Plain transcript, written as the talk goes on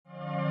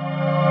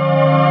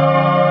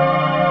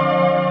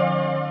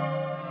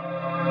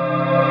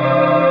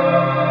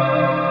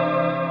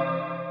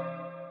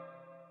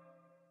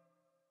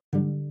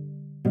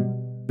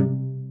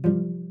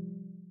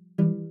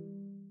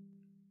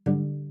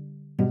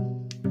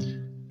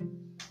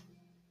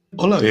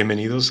Hola,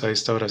 bienvenidos a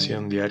esta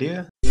oración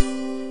diaria.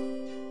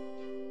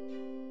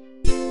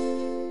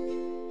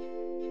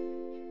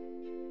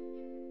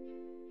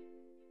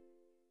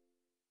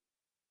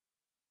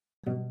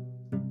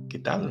 ¿Qué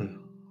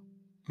tal?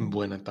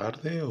 Buena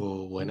tarde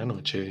o buena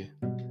noche.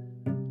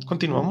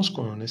 Continuamos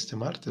con este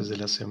martes de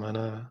la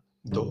semana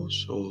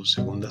 2 o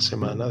segunda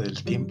semana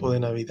del tiempo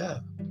de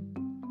Navidad,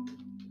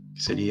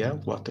 que sería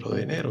 4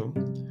 de enero.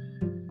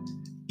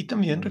 Y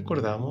también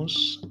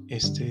recordamos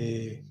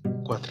este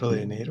 4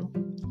 de enero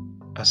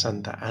a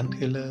Santa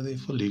Ángela de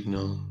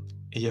Foligno.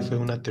 Ella fue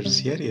una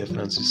terciaria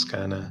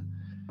franciscana.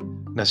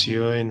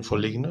 Nació en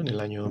Foligno en el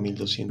año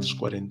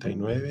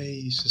 1249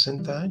 y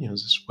 60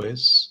 años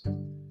después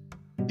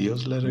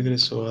Dios la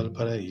regresó al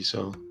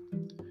paraíso.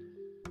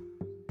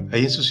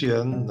 Ahí en su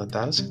ciudad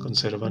natal se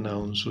conservan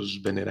aún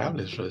sus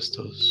venerables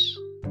restos.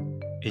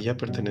 Ella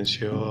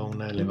perteneció a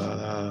una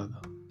elevada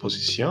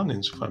posición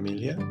en su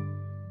familia,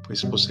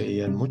 pues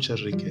poseían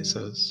muchas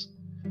riquezas.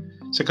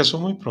 Se casó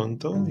muy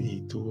pronto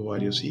y tuvo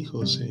varios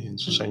hijos en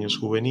sus años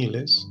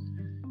juveniles.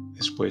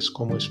 Después,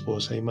 como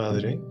esposa y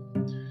madre,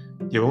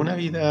 llevó una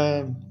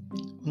vida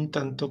un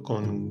tanto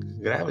con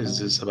graves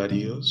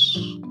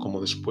desvaríos,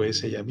 como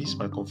después ella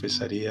misma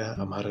confesaría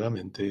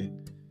amargamente,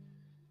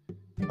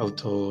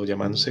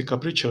 autollamándose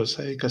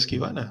caprichosa y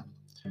casquivana.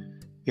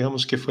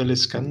 Digamos que fue el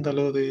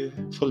escándalo de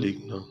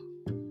Foligno.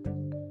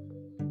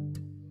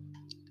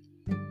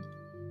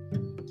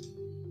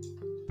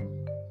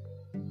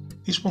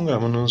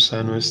 Dispongámonos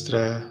a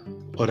nuestra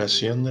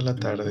oración de la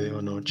tarde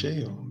o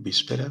noche o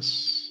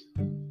vísperas.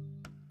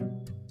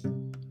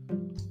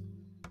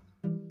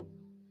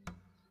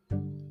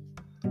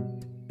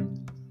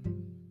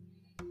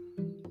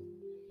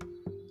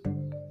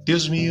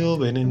 Dios mío,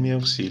 ven en mi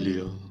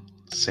auxilio.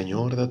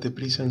 Señor, date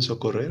prisa en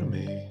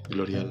socorrerme.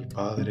 Gloria al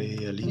Padre,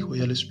 y al Hijo, y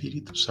al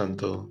Espíritu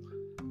Santo,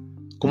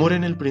 como era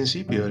en el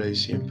principio, ahora y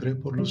siempre,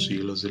 por los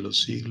siglos de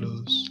los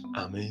siglos.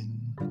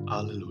 Amén.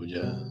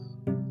 Aleluya.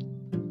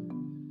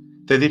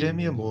 Te diré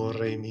mi amor,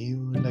 Rey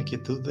mío, en la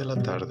quietud de la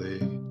tarde,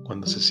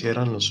 cuando se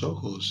cierran los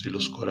ojos y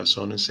los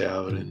corazones se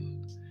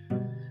abren.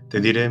 Te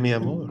diré mi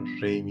amor,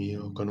 Rey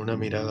mío, con una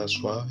mirada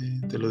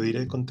suave, te lo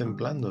diré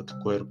contemplando tu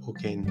cuerpo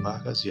que en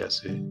pajas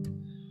yace.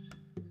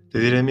 Te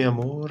diré mi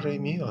amor, Rey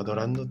mío,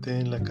 adorándote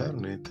en la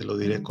carne, te lo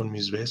diré con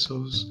mis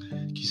besos,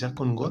 quizá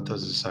con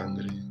gotas de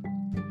sangre.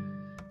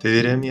 Te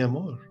diré mi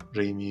amor,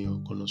 Rey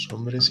mío, con los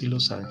hombres y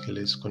los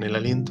ángeles, con el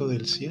aliento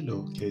del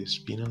cielo que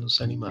espinan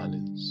los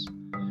animales.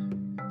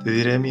 Te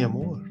diré mi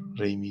amor,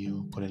 Rey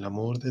mío, con el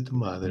amor de tu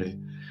madre,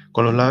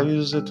 con los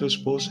labios de tu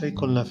esposa y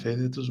con la fe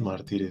de tus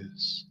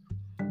mártires.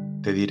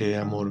 Te diré,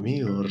 amor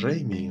mío,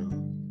 Rey mío,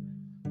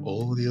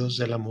 oh Dios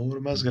del amor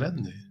más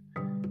grande,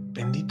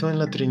 bendito en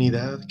la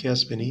Trinidad que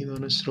has venido a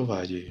nuestro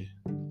valle.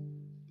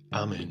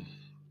 Amén.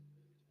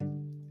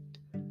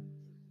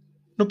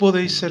 No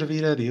podéis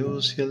servir a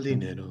Dios y al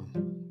dinero.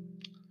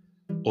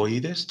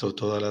 Oíd esto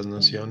todas las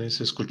naciones,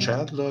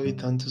 escuchadlo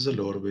habitantes del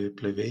orbe,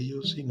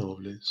 plebeyos y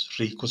nobles,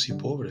 ricos y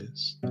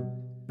pobres.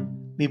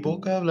 Mi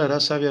boca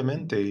hablará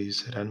sabiamente y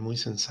serán muy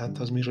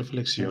sensatas mis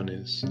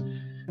reflexiones.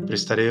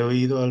 Prestaré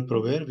oído al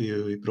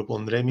proverbio y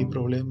propondré mi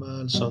problema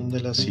al son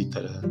de la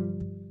cítara.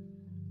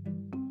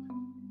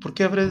 ¿Por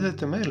qué habré de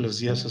temer los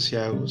días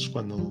aciagos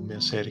cuando me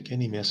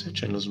acerquen y me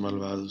acechen los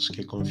malvados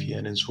que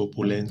confían en su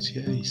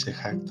opulencia y se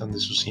jactan de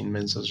sus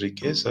inmensas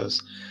riquezas,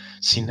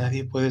 si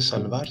nadie puede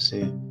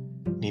salvarse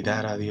ni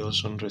dar a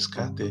Dios un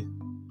rescate?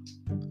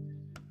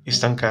 Es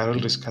tan caro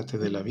el rescate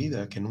de la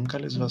vida que nunca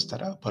les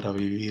bastará para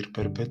vivir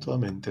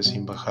perpetuamente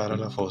sin bajar a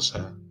la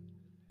fosa.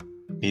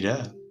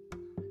 Mirad,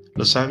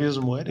 los sabios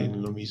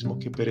mueren lo mismo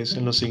que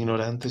perecen los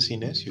ignorantes y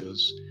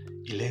necios,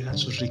 y legan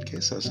sus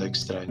riquezas a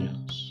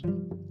extraños.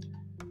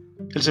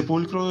 El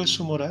sepulcro es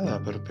su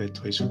morada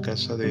perpetua y su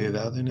casa de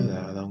edad en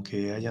edad,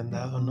 aunque hayan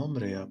dado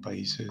nombre a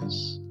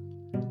países.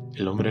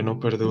 El hombre no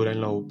perdura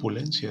en la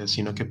opulencia,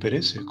 sino que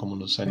perece como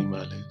los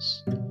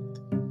animales.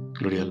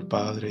 Gloria al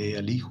Padre,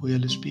 al Hijo y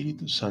al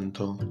Espíritu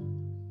Santo,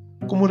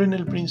 como era en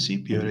el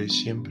principio, ahora y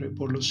siempre,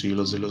 por los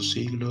siglos de los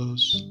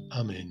siglos.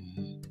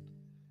 Amén.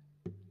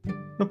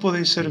 No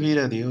podéis servir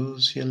a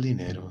Dios y al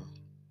dinero.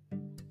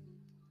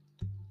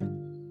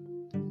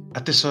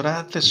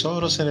 Atesorad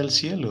tesoros en el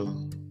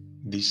cielo,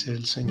 dice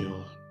el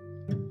Señor.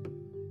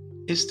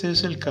 Este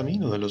es el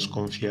camino de los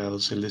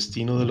confiados, el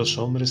destino de los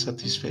hombres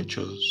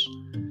satisfechos.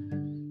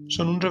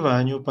 Son un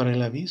rebaño para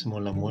el abismo,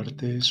 la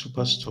muerte es su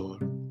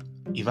pastor,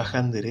 y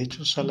bajan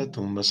derechos a la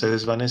tumba, se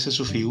desvanece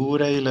su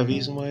figura y el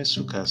abismo es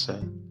su casa.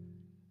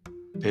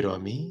 Pero a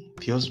mí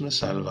Dios me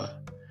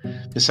salva,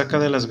 me saca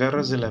de las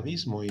garras del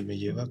abismo y me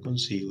lleva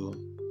consigo.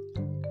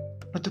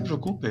 No te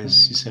preocupes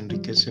si se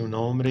enriquece un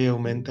hombre y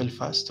aumenta el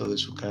fasto de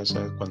su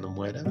casa cuando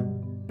muera.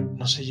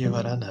 No se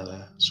llevará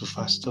nada, su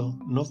fasto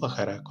no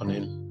bajará con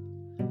él.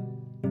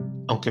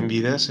 Aunque en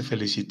vida se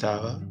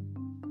felicitaba,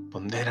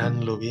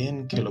 ponderan lo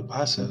bien que lo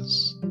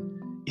pasas.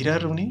 Irá a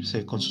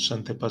reunirse con sus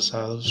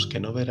antepasados que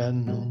no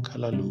verán nunca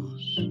la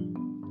luz.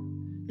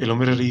 El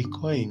hombre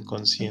rico e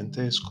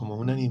inconsciente es como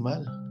un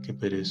animal que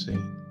perece.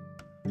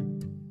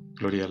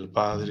 Gloria al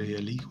Padre, y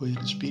al Hijo, y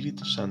al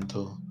Espíritu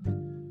Santo,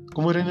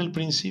 como era en el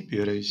principio,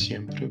 ahora y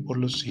siempre, por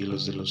los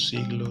siglos de los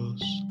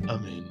siglos.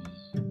 Amén.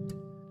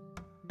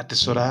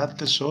 Atesorad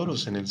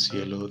tesoros en el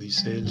cielo,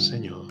 dice el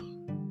Señor.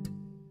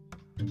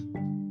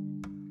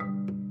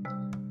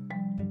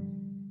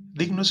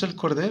 Digno es el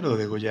Cordero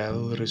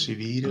degollado de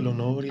recibir el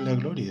honor y la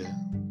gloria.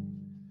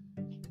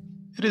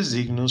 Eres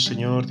digno,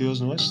 Señor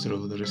Dios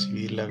nuestro, de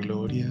recibir la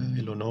gloria,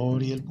 el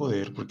honor y el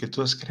poder, porque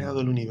tú has creado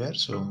el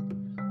universo,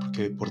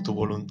 porque por tu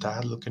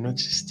voluntad lo que no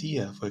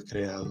existía fue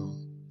creado.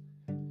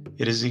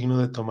 Eres digno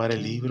de tomar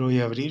el libro y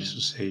abrir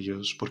sus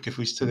sellos, porque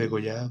fuiste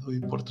degollado y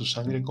por tu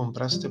sangre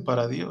compraste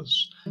para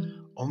Dios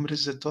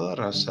hombres de toda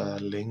raza,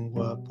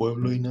 lengua,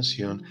 pueblo y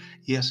nación,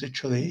 y has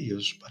hecho de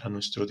ellos para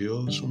nuestro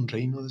Dios un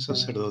reino de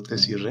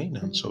sacerdotes y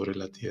reinan sobre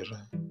la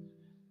tierra.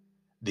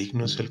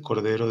 Digno es el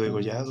Cordero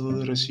degollado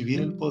de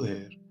recibir el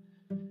poder,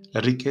 la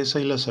riqueza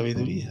y la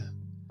sabiduría,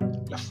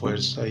 la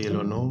fuerza y el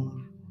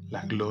honor,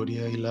 la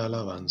gloria y la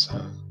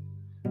alabanza.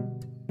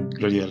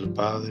 Gloria al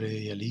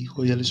Padre, y al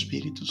Hijo, y al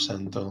Espíritu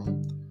Santo,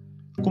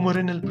 como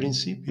era en el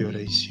principio,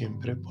 ahora y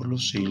siempre, por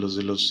los siglos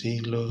de los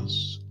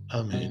siglos.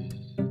 Amén.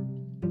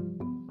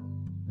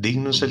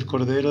 Digno es el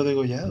Cordero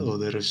degollado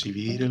de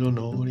recibir el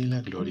honor y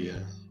la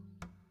gloria.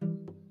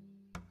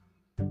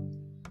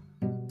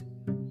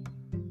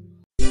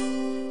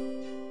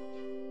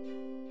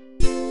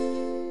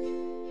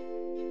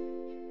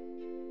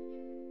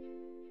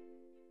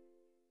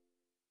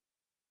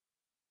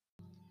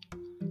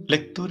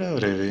 Lectura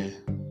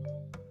breve.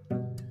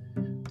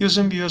 Dios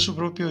envió a su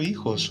propio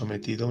Hijo,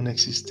 sometido a una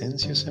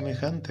existencia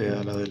semejante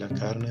a la de la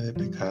carne de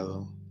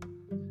pecado.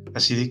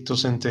 Así dictó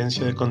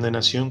sentencia de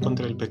condenación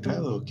contra el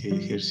pecado, que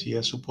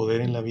ejercía su poder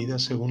en la vida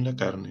según la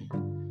carne.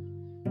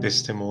 De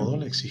este modo,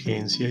 la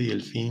exigencia y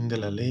el fin de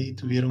la ley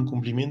tuvieron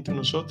cumplimiento en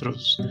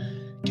nosotros,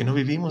 que no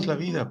vivimos la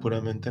vida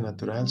puramente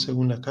natural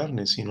según la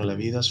carne, sino la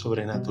vida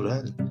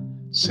sobrenatural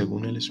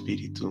según el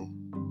Espíritu.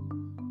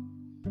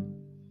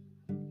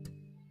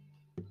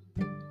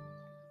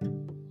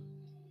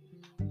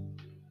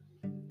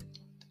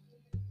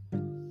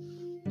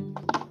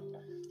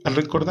 Al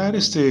recordar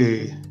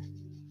este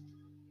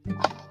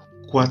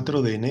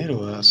 4 de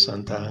enero a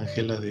Santa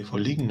Ángela de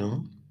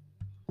Foligno,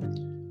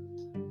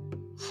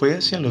 fue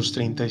hacia los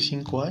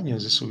 35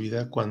 años de su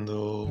vida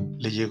cuando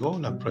le llegó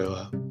la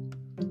prueba.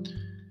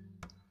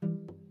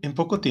 En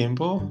poco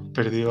tiempo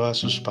perdió a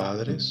sus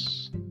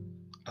padres,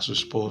 a su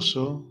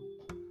esposo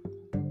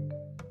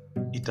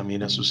y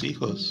también a sus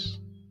hijos.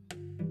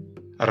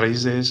 A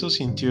raíz de eso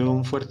sintió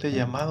un fuerte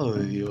llamado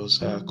de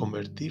Dios a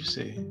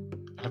convertirse,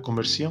 a la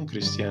conversión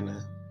cristiana,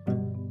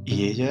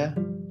 y ella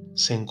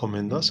se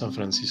encomendó a San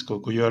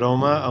Francisco, cuyo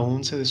aroma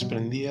aún se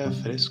desprendía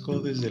fresco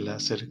desde la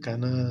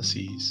cercana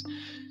Asís,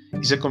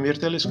 y se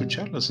convierte al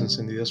escuchar las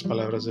encendidas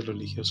palabras del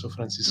religioso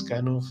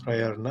franciscano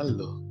Fray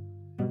Arnaldo,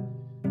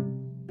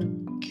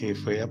 que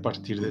fue a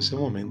partir de ese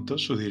momento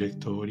su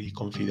director y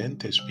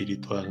confidente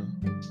espiritual.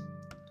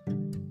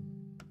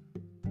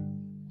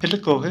 Él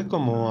recoge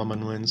como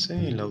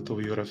amanuense en la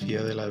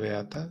autobiografía de la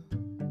Beata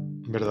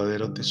un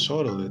verdadero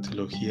tesoro de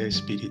teología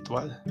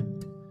espiritual,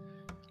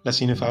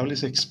 las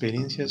inefables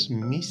experiencias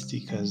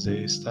místicas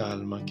de esta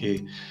alma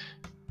que,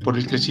 por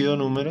el crecido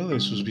número de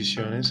sus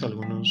visiones,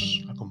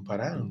 algunos la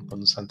compararon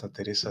con Santa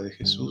Teresa de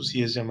Jesús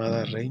y es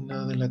llamada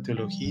reina de la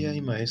teología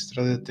y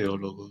maestra de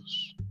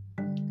teólogos.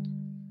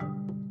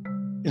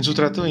 En su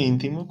trato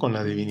íntimo con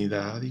la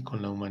divinidad y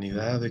con la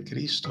humanidad de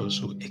Cristo,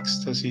 su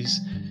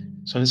éxtasis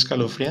son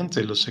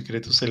escalofriantes. Los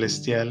secretos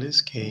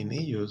celestiales que en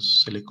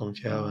ellos se le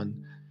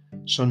confiaban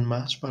son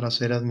más para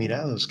ser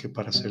admirados que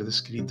para ser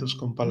descritos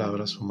con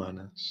palabras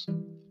humanas.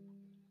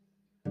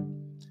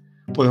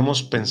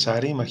 Podemos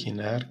pensar e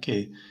imaginar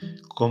que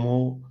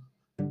cómo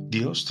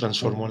Dios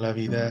transformó la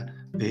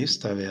vida de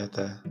esta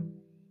beata,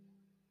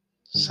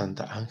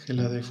 Santa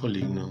Ángela de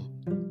Foligno.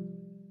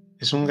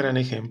 Es un gran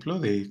ejemplo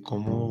de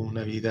cómo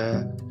una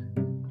vida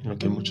en lo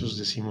que muchos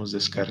decimos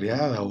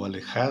descarriada o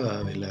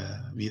alejada de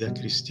la vida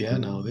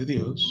cristiana o de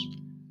Dios,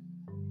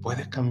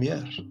 puede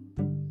cambiar.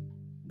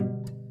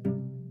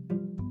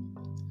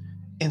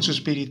 En su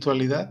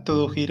espiritualidad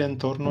todo gira en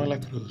torno a la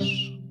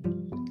cruz.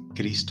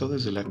 Cristo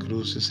desde la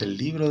cruz es el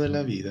libro de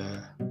la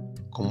vida,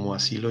 como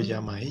así lo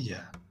llama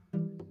ella.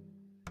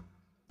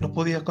 No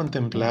podía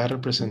contemplar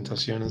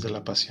representaciones de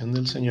la pasión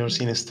del Señor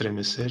sin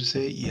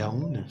estremecerse y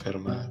aún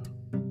enfermar.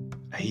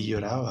 Ahí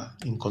lloraba,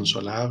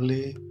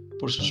 inconsolable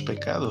por sus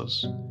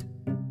pecados,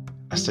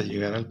 hasta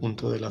llegar al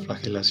punto de la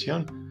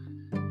flagelación.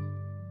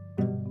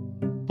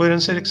 Podrían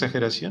ser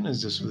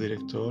exageraciones de su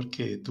director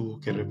que tuvo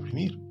que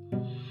reprimir.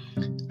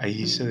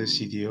 Ahí se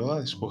decidió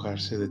a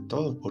despojarse de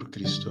todo por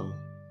Cristo.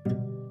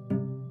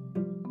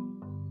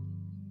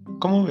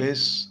 ¿Cómo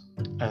ves,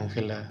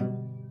 Ángela?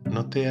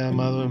 No te ha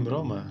amado en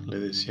broma, le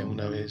decía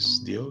una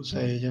vez Dios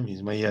a ella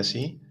misma. Y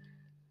así,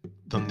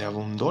 donde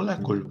abundó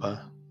la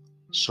culpa,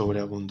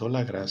 sobreabundó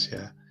la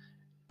gracia,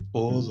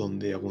 o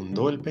donde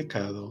abundó el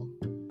pecado,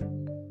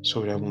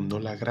 sobreabundó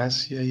la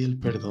gracia y el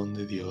perdón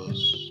de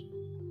Dios.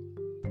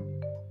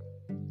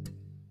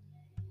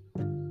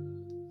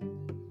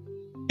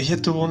 Ella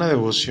tuvo una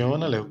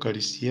devoción a la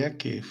Eucaristía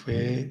que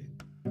fue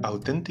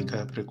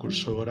auténtica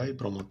precursora y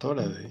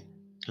promotora de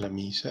la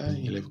misa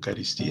y la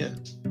Eucaristía.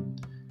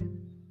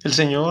 El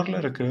Señor la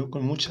recreó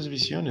con muchas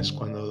visiones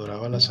cuando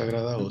adoraba la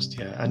Sagrada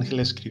Hostia.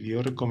 Ángela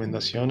escribió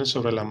recomendaciones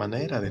sobre la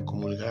manera de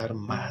comulgar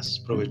más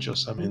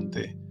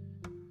provechosamente.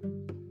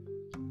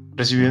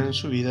 Recibió en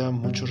su vida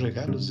muchos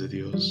regalos de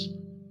Dios,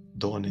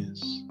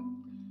 dones.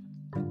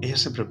 Ella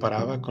se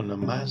preparaba con la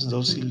más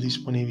dócil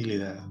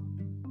disponibilidad.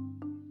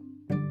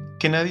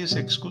 Que nadie se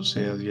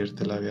excuse,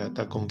 advierte la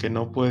beata, con que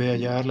no puede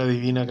hallar la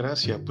divina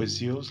gracia, pues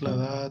Dios la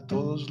da a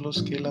todos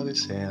los que la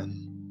desean.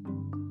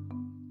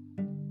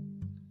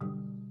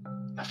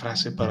 La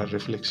frase para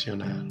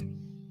reflexionar.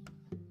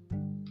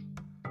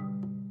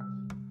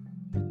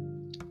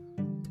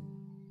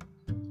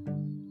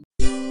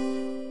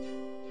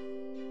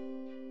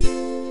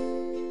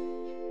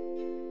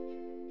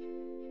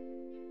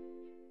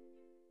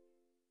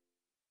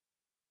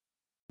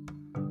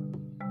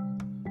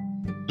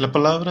 La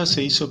palabra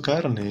se hizo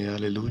carne,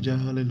 aleluya,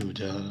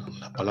 aleluya.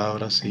 La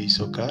palabra se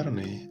hizo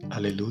carne,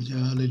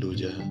 aleluya,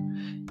 aleluya.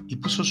 Y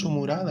puso su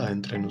morada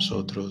entre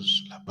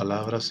nosotros. La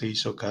palabra se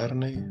hizo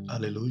carne,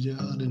 aleluya,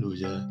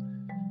 aleluya.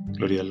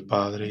 Gloria al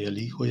Padre y al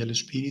Hijo y al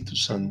Espíritu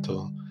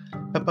Santo.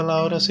 La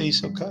palabra se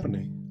hizo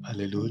carne,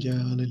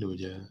 aleluya,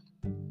 aleluya.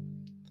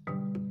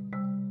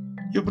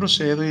 Yo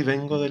procedo y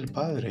vengo del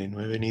Padre, no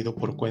he venido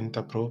por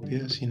cuenta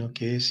propia, sino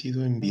que he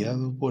sido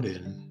enviado por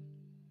Él.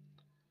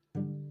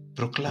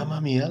 Proclama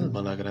mi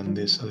alma la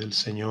grandeza del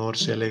Señor,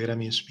 se alegra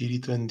mi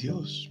espíritu en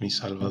Dios, mi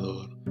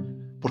Salvador,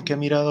 porque ha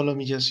mirado la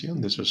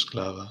humillación de su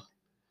esclava.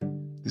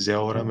 Desde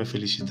ahora me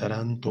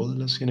felicitarán todas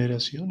las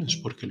generaciones,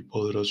 porque el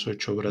poderoso ha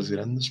hecho obras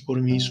grandes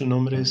por mí, su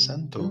nombre es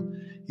santo,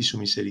 y su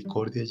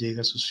misericordia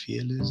llega a sus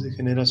fieles de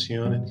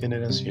generación en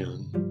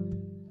generación.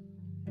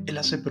 Él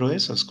hace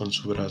proezas con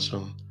su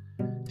brazo,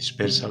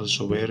 dispersa a los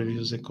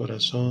soberbios de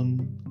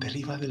corazón,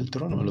 derriba del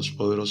trono a los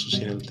poderosos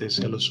y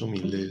enaltece a los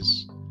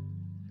humildes.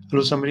 A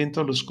los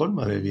hambrientos los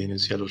colma de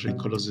bienes y a los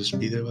ricos los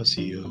despide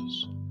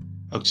vacíos.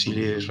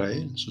 Auxilia a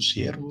Israel, su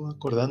siervo,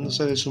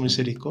 acordándose de su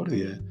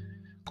misericordia,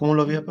 como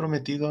lo había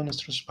prometido a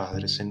nuestros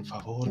padres en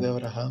favor de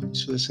Abraham y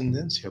su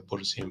descendencia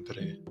por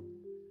siempre.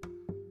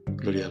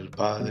 Gloria al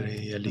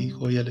Padre y al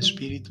Hijo y al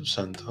Espíritu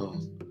Santo,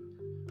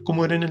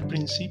 como era en el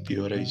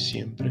principio, ahora y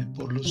siempre,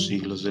 por los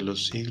siglos de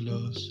los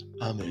siglos.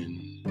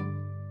 Amén.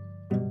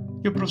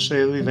 Yo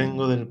procedo y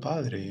vengo del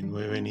Padre, no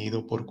he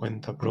venido por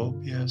cuenta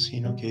propia,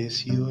 sino que he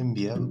sido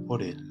enviado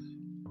por Él.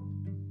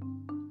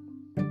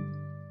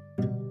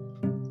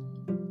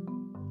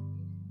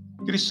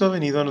 Cristo ha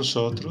venido a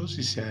nosotros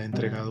y se ha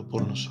entregado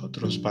por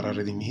nosotros para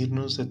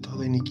redimirnos de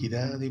toda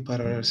iniquidad y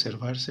para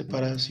reservarse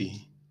para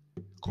sí,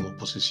 como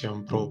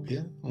posesión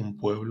propia, un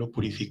pueblo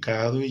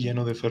purificado y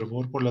lleno de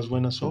fervor por las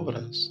buenas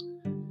obras.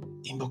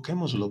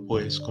 Invoquémoslo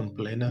pues con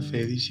plena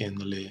fe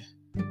diciéndole: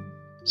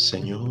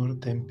 Señor,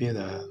 ten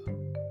piedad.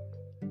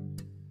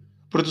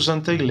 Por tu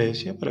santa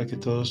iglesia, para que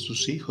todos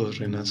tus hijos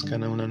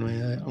renazcan a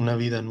una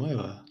vida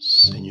nueva,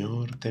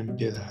 Señor, ten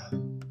piedad.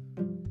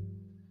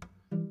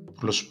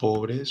 Por los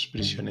pobres,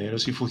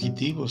 prisioneros y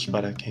fugitivos,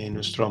 para que en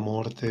nuestro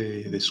amor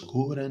te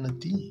descubran a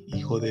ti,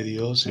 Hijo de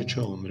Dios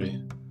hecho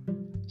hombre,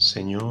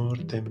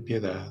 Señor, ten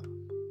piedad.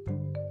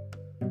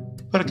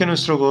 Para que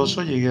nuestro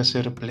gozo llegue a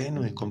ser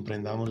pleno y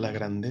comprendamos la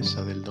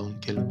grandeza del don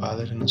que el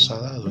Padre nos ha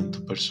dado en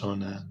tu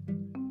persona,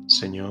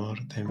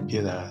 Señor, ten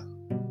piedad.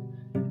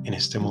 En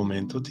este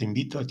momento te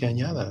invito a que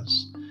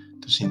añadas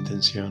tus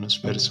intenciones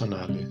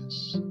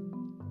personales.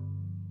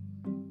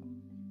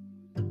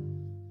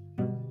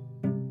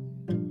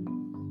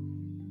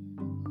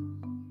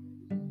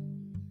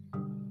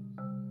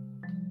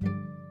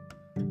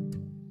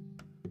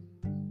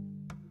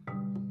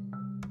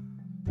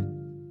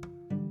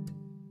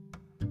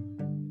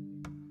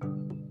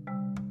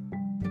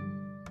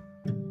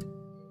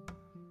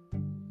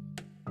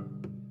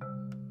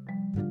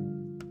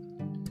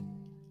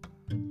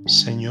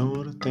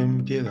 Señor,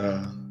 ten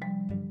piedad.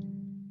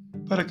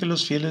 Para que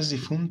los fieles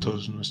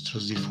difuntos,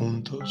 nuestros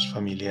difuntos,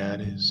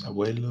 familiares,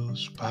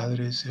 abuelos,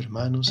 padres,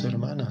 hermanos,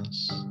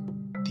 hermanas,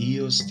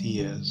 tíos,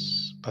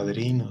 tías,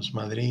 padrinos,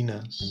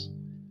 madrinas,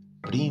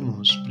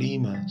 primos,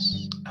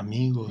 primas,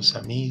 amigos,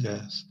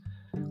 amigas,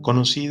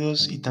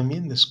 conocidos y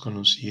también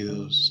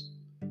desconocidos,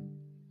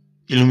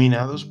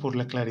 iluminados por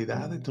la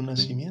claridad de tu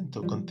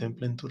nacimiento,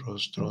 contemplen tu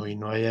rostro y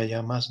no haya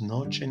ya más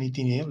noche ni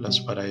tinieblas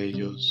para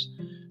ellos.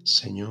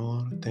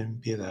 Señor, ten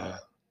piedad.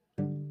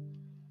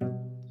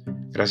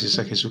 Gracias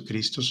a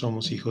Jesucristo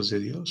somos hijos de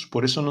Dios,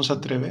 por eso nos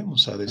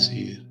atrevemos a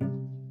decir: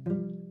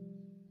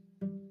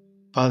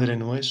 Padre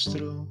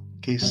nuestro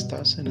que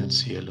estás en el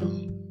cielo,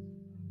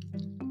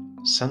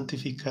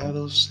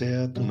 santificado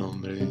sea tu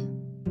nombre,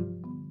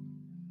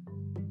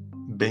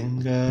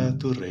 venga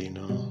tu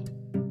reino,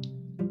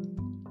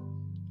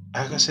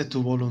 hágase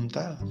tu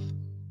voluntad,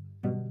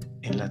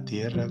 en la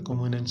tierra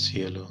como en el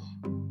cielo.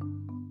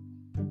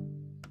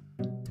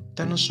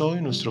 Danos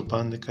hoy nuestro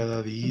pan de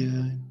cada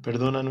día,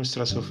 perdona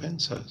nuestras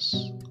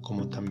ofensas,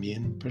 como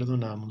también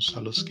perdonamos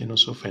a los que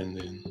nos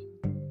ofenden.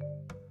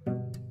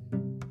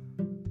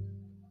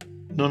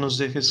 No nos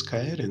dejes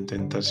caer en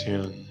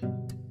tentación.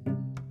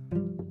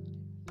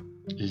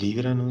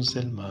 Líbranos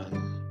del mal.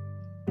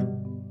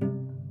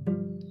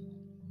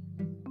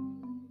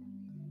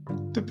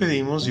 Te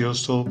pedimos,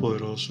 Dios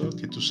Todopoderoso,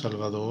 que tu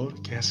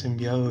Salvador, que has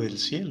enviado del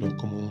cielo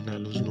como una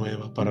luz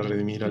nueva para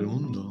redimir al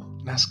mundo,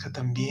 nazca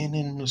también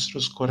en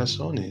nuestros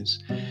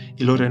corazones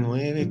y lo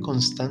renueve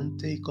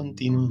constante y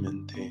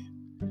continuamente.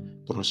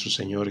 Por nuestro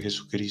Señor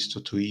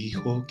Jesucristo, tu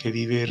Hijo, que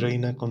vive y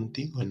reina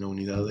contigo en la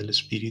unidad del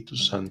Espíritu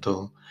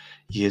Santo,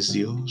 y es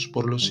Dios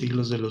por los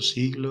siglos de los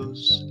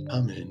siglos.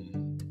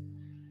 Amén.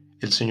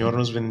 El Señor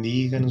nos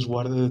bendiga, nos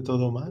guarde de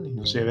todo mal y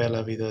nos lleve a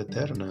la vida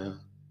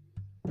eterna.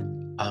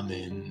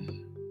 Amén.